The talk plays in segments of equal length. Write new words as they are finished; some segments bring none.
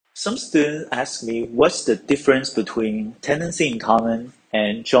Some students ask me what's the difference between tenancy in common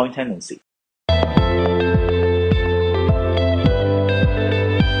and joint tenancy.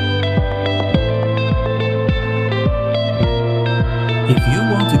 If you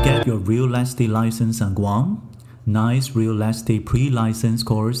want to get your real estate license on Guam, NICE Real Estate Pre-License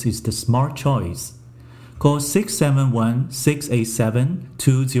course is the smart choice. Call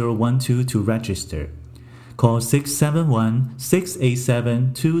 671-687-2012 to register. Call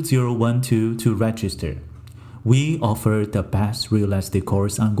 671-687-2012 to register. We offer the best real estate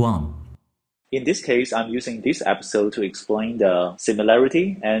course on Guam. In this case, I'm using this episode to explain the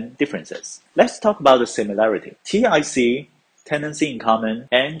similarity and differences. Let's talk about the similarity. TIC, tenancy in common,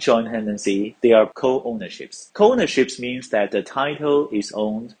 and joint tenancy, they are co-ownerships. Co-ownerships means that the title is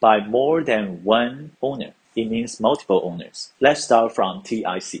owned by more than one owner. It means multiple owners. Let's start from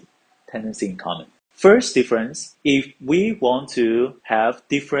TIC, tenancy in common. First difference, if we want to have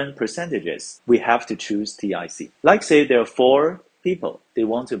different percentages, we have to choose TIC. Like say there are 4 people, they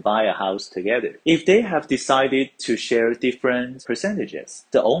want to buy a house together. If they have decided to share different percentages,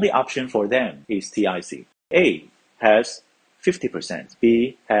 the only option for them is TIC. A has 50%,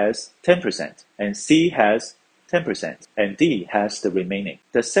 B has 10%, and C has 10%, and D has the remaining.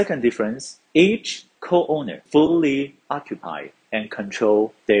 The second difference, each co-owner fully occupy and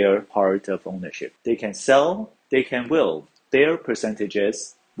control their part of ownership. They can sell, they can will their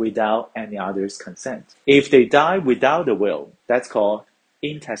percentages without any other's consent. If they die without a will, that's called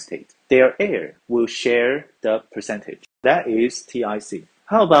intestate. Their heir will share the percentage. That is TIC.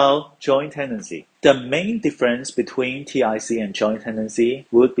 How about joint tenancy? The main difference between TIC and joint tenancy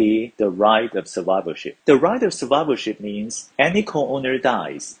would be the right of survivorship. The right of survivorship means any co-owner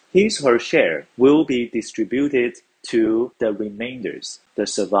dies, his or her share will be distributed to the remainders, the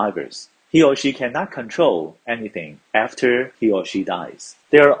survivors. He or she cannot control anything after he or she dies.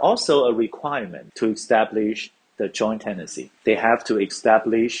 There are also a requirement to establish the joint tenancy. They have to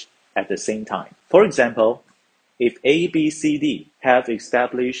establish at the same time. For example, if A, B, C, D have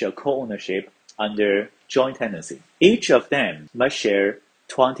established a co-ownership under joint tenancy, each of them must share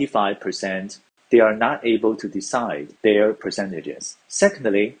 25%. They are not able to decide their percentages.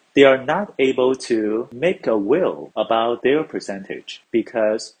 Secondly, they are not able to make a will about their percentage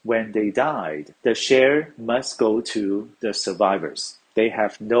because when they died, the share must go to the survivors. They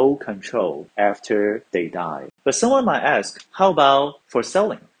have no control after they die. But someone might ask, how about for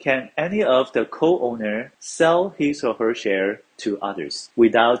selling? Can any of the co-owner sell his or her share to others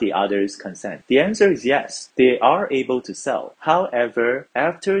without the others' consent? The answer is yes. They are able to sell. However,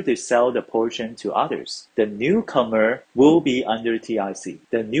 after they sell the portion to others, the newcomer will be under TIC.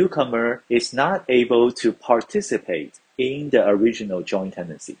 The newcomer is not able to participate in the original joint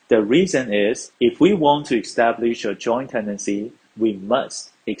tenancy. The reason is, if we want to establish a joint tenancy, we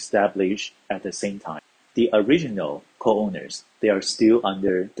must establish at the same time. The original co-owners, they are still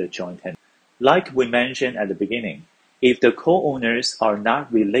under the joint tenancy. Like we mentioned at the beginning, if the co-owners are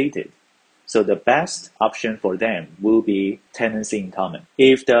not related, so the best option for them will be tenancy in common.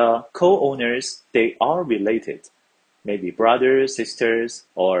 If the co-owners, they are related, maybe brothers, sisters,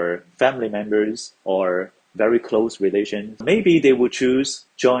 or family members, or very close relations, maybe they will choose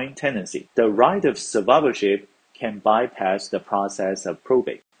joint tenancy. The right of survivorship can bypass the process of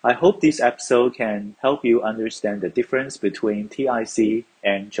probate. I hope this episode can help you understand the difference between TIC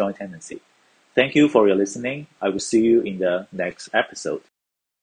and joint tenancy. Thank you for your listening. I will see you in the next episode.